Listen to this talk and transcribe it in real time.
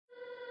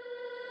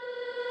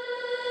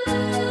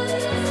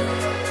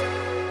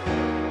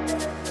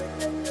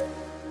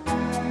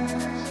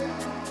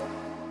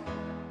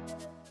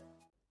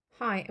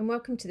and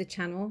welcome to the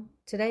channel.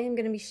 Today I'm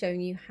going to be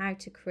showing you how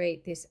to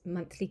create this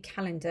monthly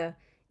calendar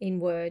in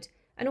Word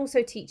and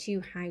also teach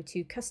you how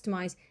to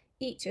customize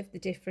each of the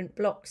different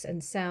blocks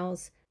and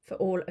cells for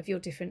all of your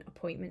different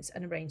appointments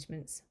and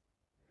arrangements.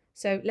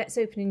 So let's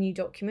open a new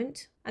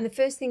document, and the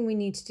first thing we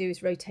need to do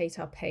is rotate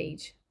our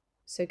page.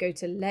 So go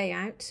to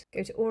Layout,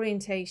 go to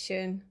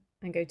Orientation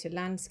and go to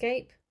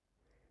Landscape,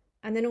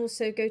 and then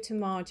also go to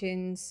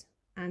Margins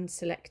and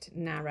select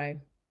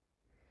Narrow.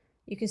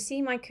 You can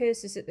see my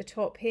cursors at the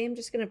top here. I'm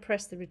just going to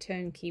press the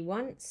return key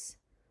once,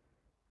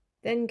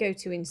 then go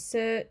to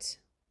Insert,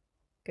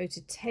 go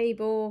to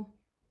Table,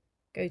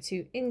 go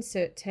to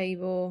Insert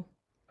Table,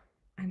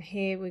 and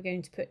here we're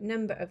going to put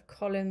number of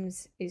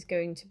columns is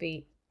going to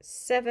be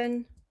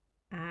 7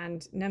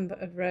 and number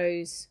of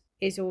rows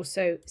is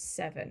also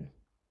 7,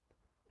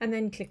 and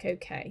then click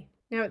OK.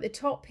 Now at the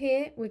top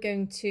here we're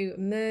going to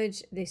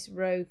merge this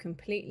row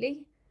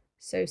completely,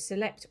 so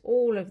select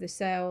all of the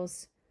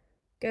cells,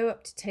 go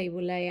up to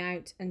Table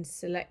Layout and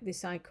select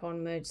this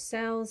icon Merge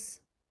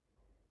Cells.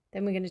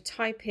 Then we're going to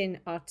type in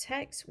our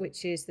text,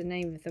 which is the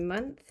name of the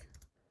month.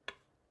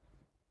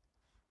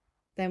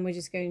 Then we're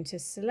just going to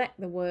select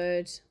the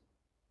word,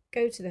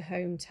 go to the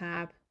Home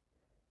tab,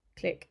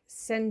 click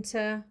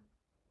Center,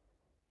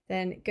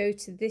 then go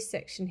to this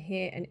section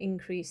here and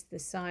increase the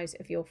size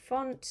of your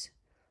font.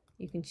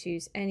 You can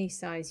choose any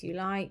size you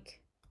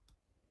like.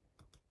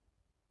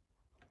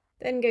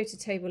 Then go to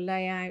Table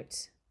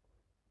Layout,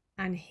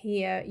 and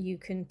here you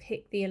can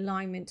pick the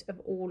alignment of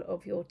all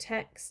of your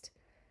text.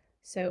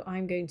 So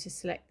I'm going to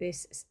select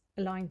this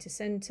Align to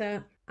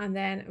Center, and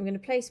then I'm going to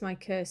place my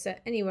cursor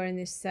anywhere in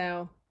this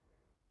cell.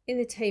 In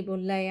the Table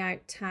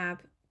Layout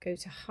tab, go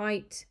to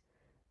Height,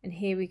 and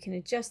here we can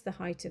adjust the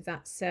height of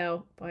that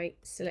cell by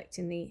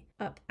selecting the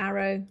up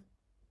arrow.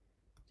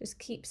 Just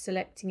keep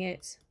selecting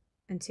it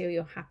until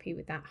you're happy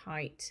with that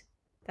height.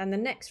 Then the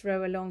next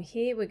row along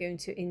here, we're going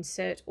to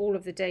insert all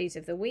of the days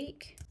of the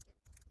week.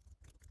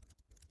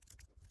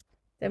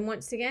 Then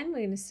once again, we're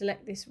going to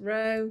select this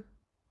row,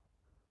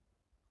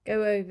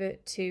 go over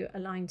to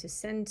Align to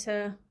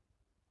Center,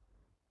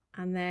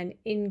 and then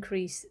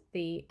increase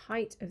the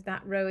height of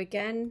that row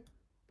again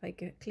by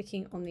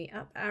clicking on the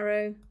up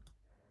arrow.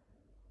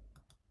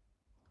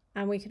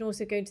 And we can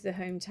also go to the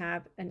Home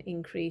tab and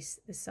increase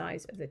the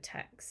size of the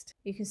text.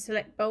 You can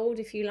select bold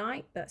if you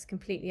like, that's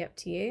completely up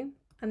to you.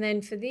 And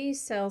then for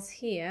these cells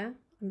here,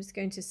 I'm just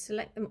going to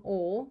select them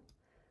all.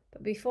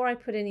 But before I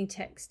put any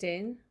text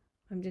in,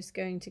 I'm just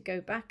going to go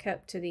back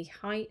up to the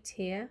height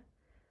here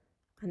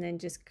and then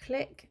just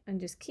click and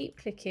just keep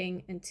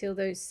clicking until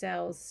those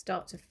cells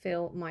start to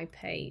fill my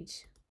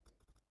page.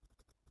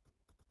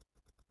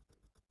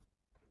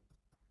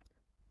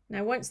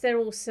 Now once they're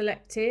all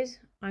selected,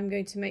 I'm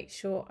going to make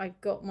sure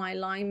I've got my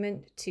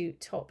alignment to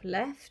top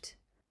left.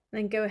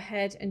 Then go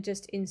ahead and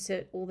just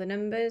insert all the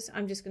numbers.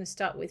 I'm just going to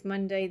start with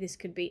Monday. This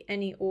could be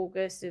any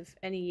August of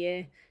any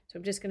year. So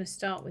I'm just going to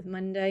start with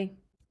Monday.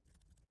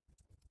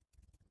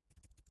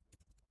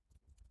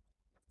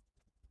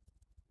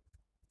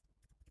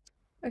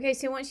 Okay,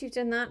 so once you've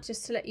done that,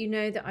 just to let you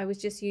know that I was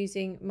just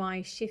using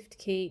my Shift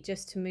key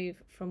just to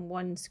move from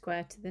one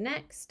square to the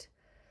next.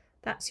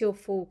 That's your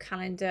full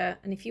calendar,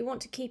 and if you want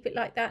to keep it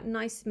like that,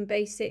 nice and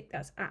basic,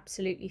 that's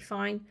absolutely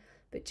fine.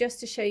 But just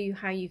to show you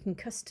how you can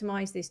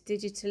customize this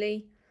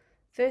digitally,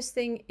 first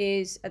thing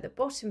is at the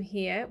bottom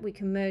here, we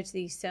can merge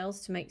these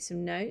cells to make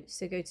some notes.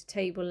 So go to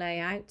Table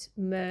Layout,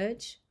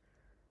 Merge.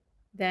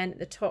 Then at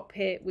the top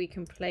here, we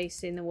can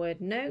place in the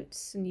word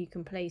Notes, and you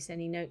can place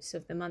any notes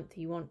of the month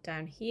you want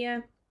down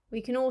here.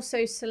 We can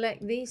also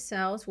select these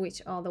cells,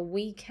 which are the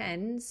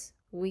weekends,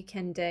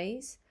 weekend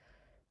days.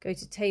 Go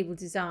to Table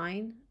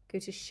Design, go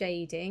to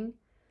Shading,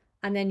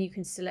 and then you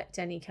can select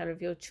any color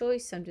of your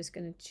choice. I'm just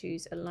going to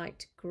choose a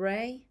light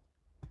gray.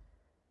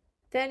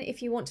 Then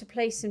if you want to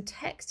place some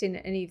text in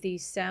any of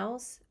these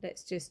cells,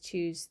 let's just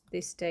choose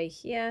this day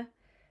here.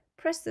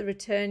 Press the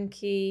return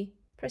key,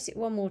 press it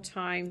one more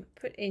time,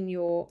 put in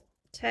your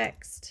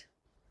text,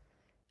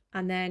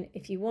 and then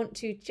if you want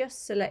to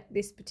just select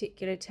this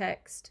particular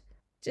text,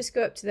 just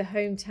go up to the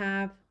Home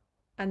tab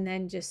and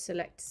then just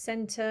select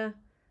Center.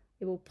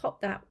 It will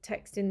pop that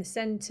text in the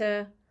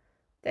center.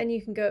 Then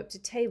you can go up to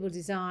Table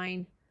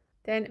Design,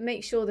 then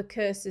make sure the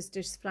cursor's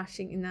just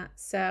flashing in that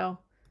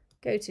cell.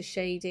 Go to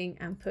Shading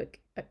and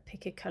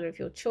pick a color of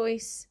your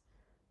choice,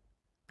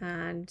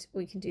 and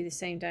we can do the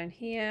same down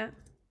here.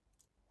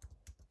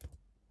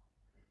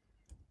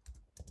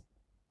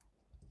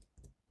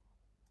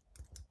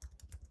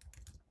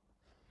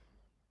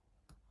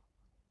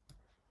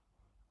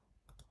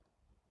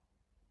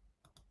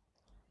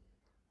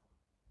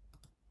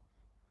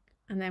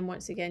 And then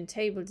once again,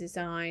 Table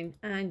Design,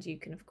 and you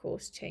can of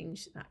course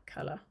change that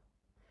color.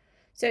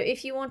 So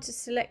if you want a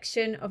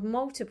selection of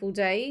multiple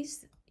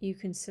days, you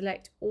can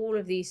select all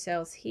of these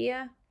cells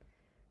here.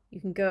 You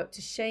can go up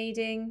to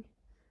Shading.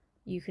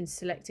 You can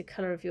select a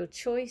color of your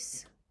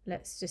choice.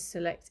 Let's just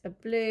select a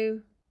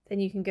blue.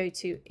 Then you can go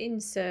to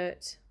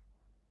Insert,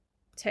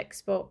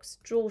 Text Box,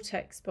 Draw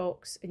Text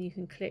Box, and you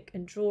can click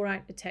and draw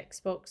out a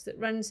text box that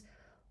runs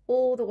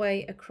all the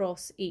way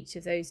across each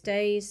of those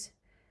days.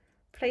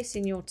 Place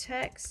in your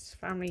text,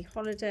 family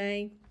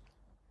holiday,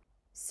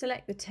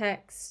 select the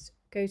text,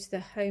 go to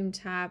the Home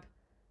tab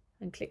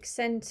and click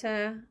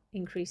center,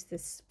 increase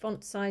the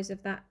font size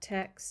of that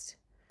text.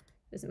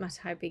 Doesn't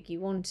matter how big you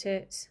want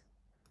it.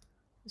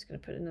 I'm just going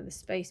to put another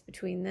space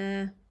between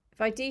there.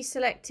 If I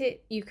deselect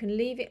it, you can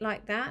leave it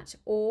like that,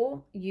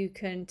 or you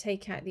can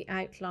take out the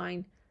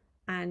outline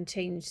and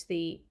change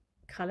the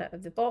color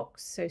of the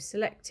box. So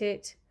select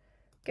it,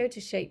 go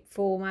to shape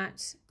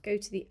format, go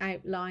to the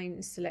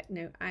outline, select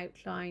no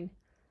outline,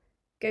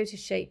 go to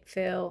shape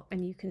fill,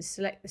 and you can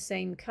select the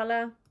same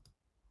color.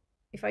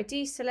 If I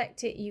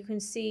deselect it, you can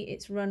see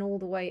it's run all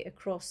the way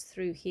across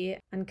through here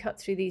and cut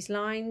through these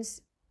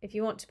lines. If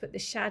you want to put the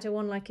shadow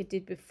on like I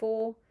did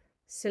before,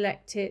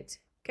 select it,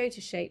 go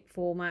to shape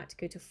format,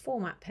 go to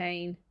format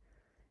pane,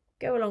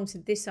 go along to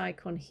this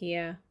icon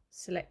here,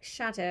 select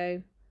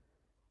shadow,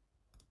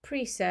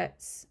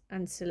 presets,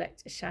 and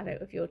select a shadow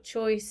of your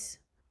choice,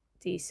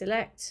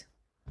 deselect,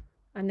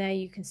 and there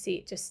you can see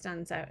it just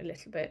stands out a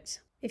little bit.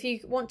 If you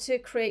want to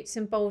create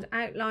some bold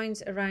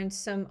outlines around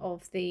some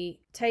of the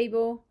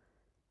table,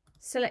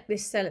 select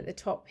this cell at the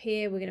top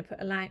here. We're going to put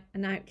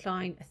an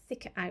outline, a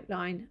thicker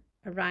outline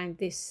around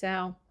this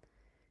cell.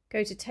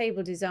 Go to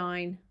table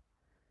design,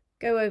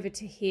 go over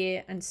to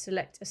here and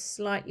select a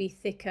slightly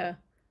thicker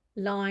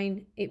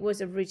line. It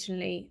was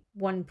originally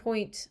 1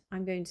 point.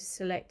 I'm going to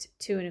select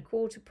 2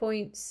 1/4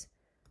 points.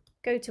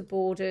 Go to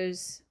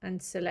borders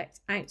and select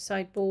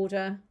outside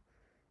border.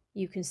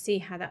 You can see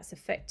how that's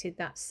affected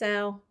that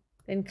cell.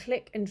 Then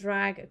click and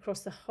drag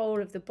across the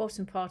whole of the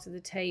bottom part of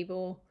the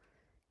table.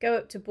 Go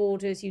up to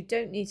borders. You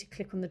don't need to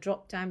click on the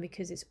drop down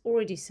because it's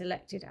already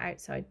selected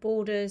outside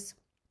borders.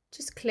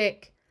 Just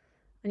click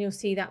and you'll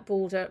see that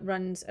border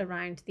runs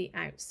around the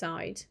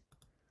outside.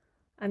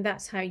 And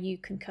that's how you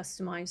can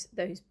customize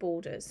those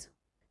borders.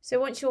 So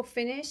once you're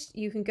finished,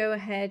 you can go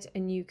ahead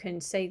and you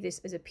can save this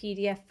as a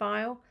PDF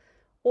file,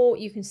 or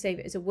you can save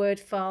it as a Word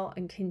file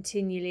and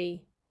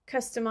continually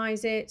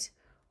customize it.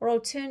 Or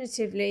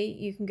alternatively,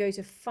 you can go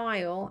to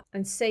File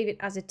and save it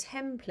as a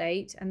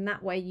template, and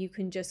that way you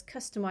can just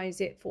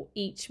customize it for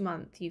each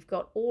month. You've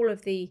got all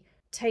of the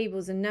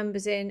tables and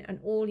numbers in, and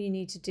all you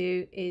need to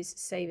do is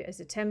save it as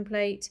a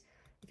template.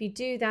 If you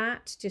do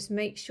that, just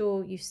make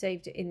sure you've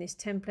saved it in this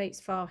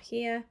templates file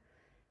here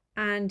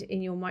and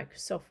in your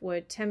Microsoft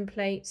Word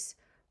templates.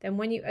 Then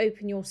when you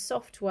open your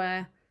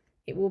software,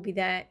 it will be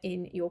there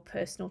in your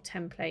personal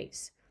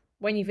templates.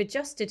 When you've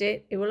adjusted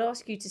it, it will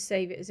ask you to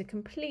save it as a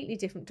completely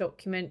different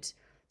document,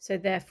 so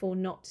therefore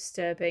not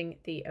disturbing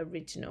the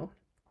original.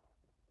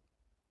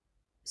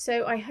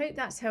 So I hope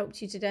that's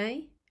helped you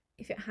today.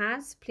 If it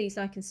has, please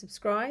like and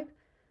subscribe,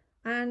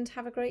 and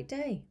have a great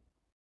day.